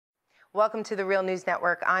Welcome to the Real News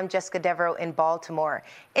Network. I'm Jessica Devereaux in Baltimore.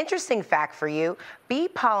 Interesting fact for you, bee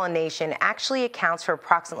pollination actually accounts for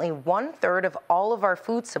approximately 1/3 of all of our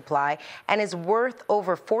food supply and is worth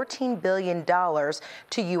over $14 billion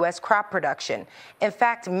to U.S. crop production. In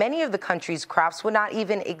fact, many of the country's crops would not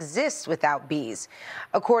even exist without bees.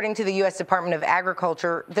 According to the U.S. Department of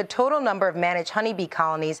Agriculture, the total number of managed honeybee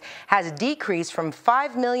colonies has decreased from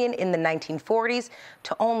 5 million in the 1940s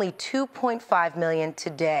to only 2.5 million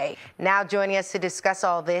today. Now joining us to discuss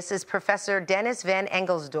all this is Professor Dennis Van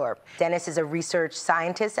Engelsdorp. Dennis is a research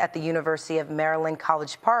scientist at the University of Maryland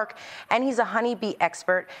College Park, and he's a honeybee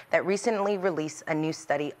expert that recently released a new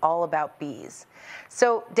study all about bees.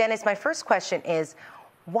 So, Dennis, my first question is,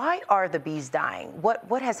 why are the bees dying?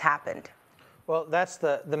 What has happened? Well, that's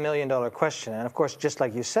the million-dollar question. And of course, just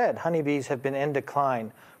like you said, honeybees have been in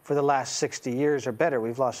decline for the last 60 years or better.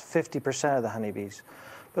 We've lost 50% of the honeybees.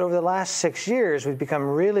 But over the last 6 years, we've become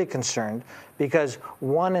really concerned because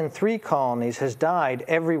 1 in 3 colonies has died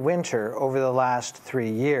every winter over the last 3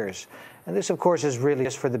 years. And this, of course, is really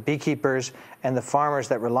just for the beekeepers and the farmers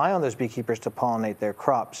that rely on those beekeepers to pollinate their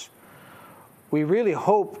crops. We really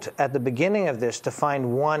hoped at the beginning of this to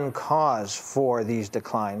find one cause for these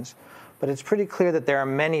declines, but it's pretty clear that there are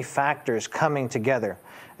many factors coming together.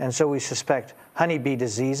 And so we suspect honeybee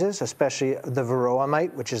diseases, especially the varroa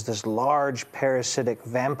mite, which is this large parasitic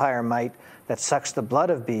vampire mite that sucks the blood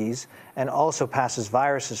of bees and also passes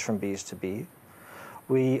viruses from bees to bees.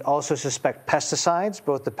 We also suspect pesticides,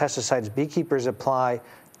 both the pesticides beekeepers apply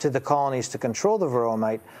to the colonies to control the varroa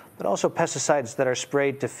mite, but also pesticides that are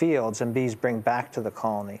sprayed to fields and bees bring back to the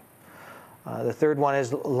colony. The third one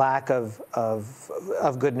is lack of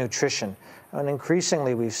good nutrition. And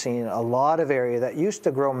increasingly, we've seen a lot of area that used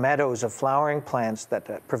to grow meadows of flowering plants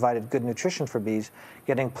that provided good nutrition for bees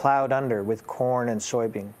getting plowed under with corn and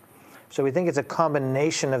soybean. So we think it's a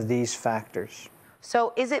combination of these factors.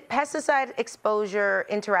 So is it pesticide exposure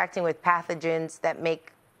interacting with pathogens that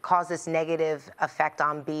cause this negative effect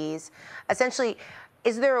on bees? Essentially,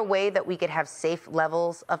 is there a way that we could have safe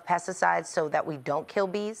levels of pesticides so that we don't kill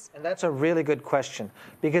bees? And that's a really good question,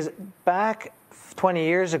 because back 20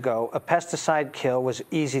 years ago, a pesticide kill was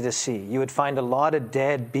easy to see. You would find a lot of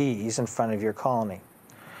dead bees in front of your colony.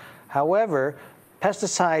 However,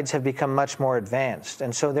 pesticides have become much more advanced,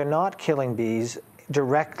 and so they're not killing bees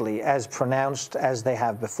directly as pronounced as they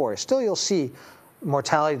have before. Still, you'll see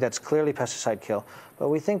mortality that's clearly pesticide kill, but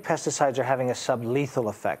we think pesticides are having a sublethal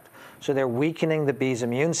effect. So they're weakening the bee's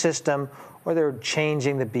immune system, or they're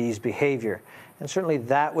changing the bee's behavior. And certainly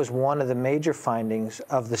that was one of the major findings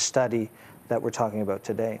of the study that we're talking about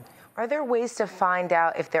today. Are there ways to find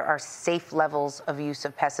out if there are safe levels of use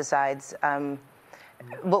of pesticides?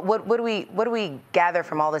 What do we gather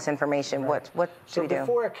from all this information? Right. What do we do?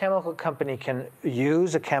 Before a chemical company can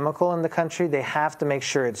use a chemical in the country, they have to make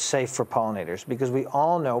sure it's safe for pollinators, because we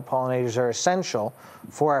all know pollinators are essential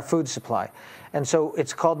for our food supply. And so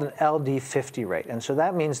it's called an LD50 rate. And so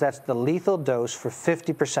that means that's the lethal dose for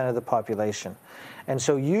 50% of the population. And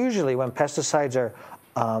so usually when pesticides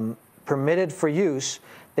are permitted for use,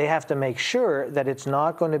 they have to make sure that it's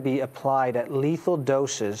not going to be applied at lethal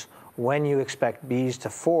doses when you expect bees to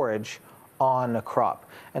forage on a crop.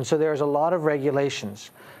 And so there's a lot of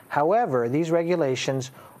regulations. However, these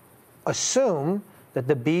regulations assume that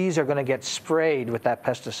the bees are going to get sprayed with that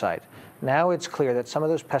pesticide. Now it's clear that some of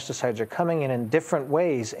those pesticides are coming in different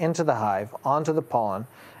ways into the hive, onto the pollen,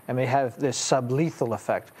 and may have this sublethal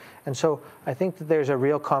effect. And so I think that there's a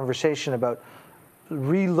real conversation about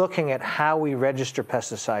re-looking at how we register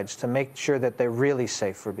pesticides to make sure that they're really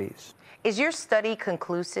safe for bees. Is your study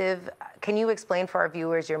conclusive? Can you explain for our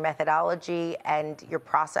viewers your methodology and your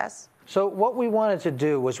process? So what we wanted to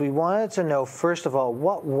do was we wanted to know, first of all,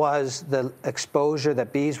 what was the exposure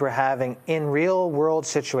that bees were having in real-world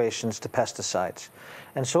situations to pesticides.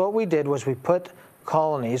 And so what we did was we put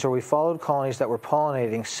colonies, or we followed colonies that were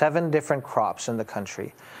pollinating 7 different crops in the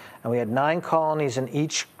country. And we had 9 colonies in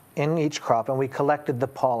each crop, and we collected the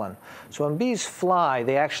pollen. So when bees fly,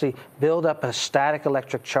 they actually build up a static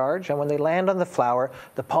electric charge, and when they land on the flower,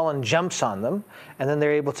 the pollen jumps on them, and then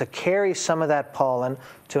they're able to carry some of that pollen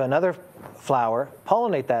to another flower,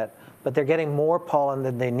 pollinate that, but they're getting more pollen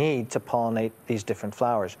than they need to pollinate these different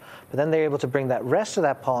flowers. But then they're able to bring that rest of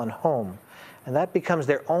that pollen home, and that becomes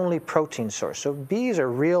their only protein source. So bees are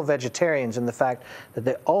real vegetarians in the fact that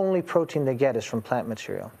the only protein they get is from plant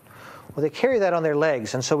material. Well, they carry that on their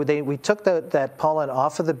legs, and so we took that pollen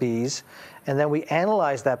off of the bees, and then we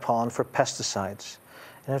analyzed that pollen for pesticides.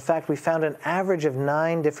 And in fact, we found an average of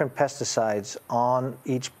 9 different pesticides on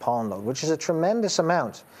each pollen load, which is a tremendous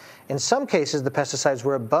amount In some cases, the pesticides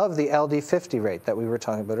were above the LD50 rate that we were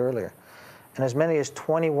talking about earlier, and as many as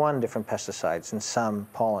 21 different pesticides in some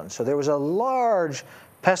pollen. So there was a large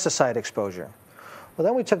pesticide exposure. Well,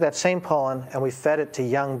 then we took that same pollen and we fed it to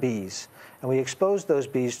young bees, and we exposed those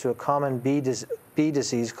bees to a common bee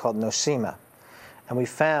disease called nosema. And we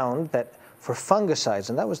found that for fungicides,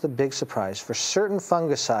 and that was the big surprise, for certain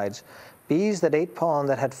fungicides, bees that ate pollen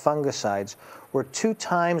that had fungicides were 2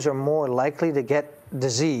 times or more likely to get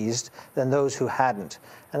diseased than those who hadn't.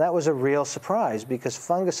 And that was a real surprise because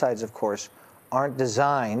fungicides, of course, aren't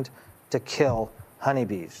designed to kill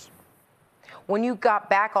honeybees. When you got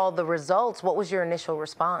back all the results, what was your initial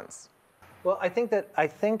response? Well, I think that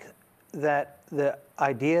the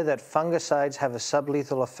idea that fungicides have a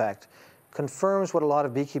sublethal effect confirms what a lot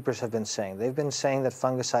of beekeepers have been saying. They've been saying that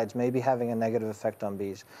fungicides may be having a negative effect on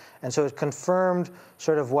bees. And so it confirmed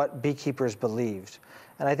sort of what beekeepers believed.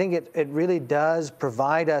 And I think it really does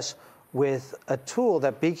provide us with a tool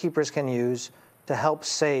that beekeepers can use to help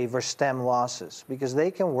save or stem losses, because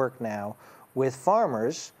they can work now with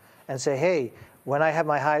farmers and say, hey, when I have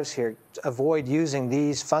my hives here, avoid using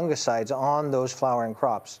these fungicides on those flowering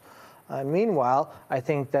crops. Meanwhile, I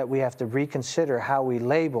think that we have to reconsider how we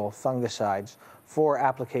label fungicides for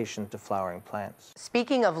application to flowering plants.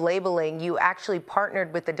 Speaking of labeling, you actually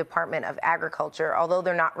partnered with the Department of Agriculture, although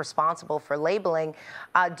they're not responsible for labeling.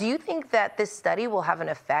 Do you think that this study will have an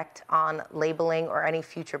effect on labeling or any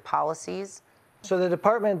future policies? So the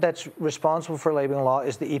department that's responsible for labeling law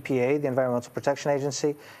is the EPA, the Environmental Protection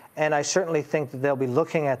Agency, and I certainly think that they'll be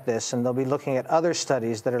looking at this, and they'll be looking at other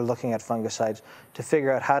studies that are looking at fungicides to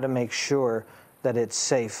figure out how to make sure that it's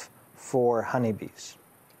safe for honeybees.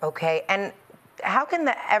 Okay, and how can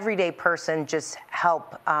the everyday person just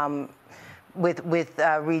help with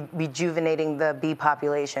rejuvenating the bee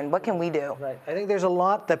population? What can we do? Right. I think there's a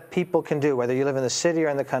lot that people can do, whether you live in the city or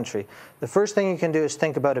in the country. The first thing you can do is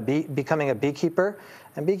think about becoming a beekeeper,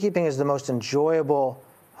 and beekeeping is the most enjoyable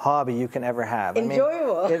hobby you can ever have.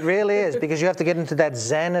 Enjoyable. I mean, it really is, because you have to get into that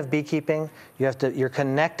zen of beekeeping. You're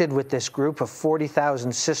connected with this group of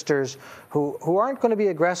 40,000 sisters who aren't going to be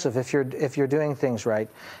aggressive if you're doing things right,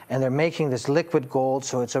 and they're making this liquid gold.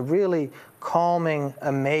 So it's a really calming,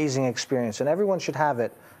 amazing experience, and everyone should have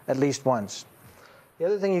it at least once. The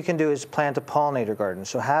other thing you can do is plant a pollinator garden.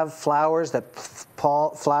 So have flowers that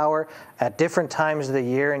flower at different times of the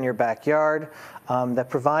year in your backyard that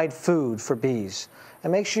provide food for bees.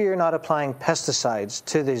 And make sure you're not applying pesticides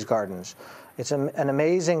to these gardens. It's an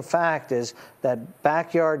amazing fact is that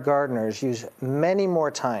backyard gardeners use many more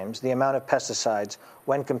times the amount of pesticides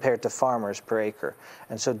when compared to farmers per acre.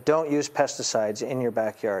 And so don't use pesticides in your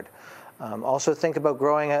backyard. Also think about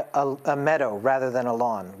growing a meadow rather than a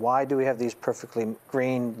lawn. Why do we have these perfectly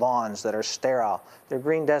green lawns that are sterile? They're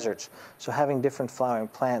green deserts. So having different flowering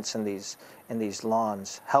plants in these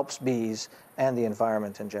lawns helps bees and the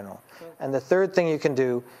environment in general. And the third thing you can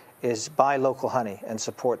do is buy local honey and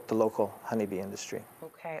support the local honeybee industry.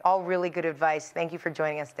 Okay, all really good advice. Thank you for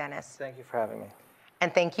joining us, Dennis. Thank you for having me.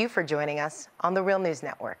 And thank you for joining us on the Real News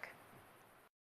Network.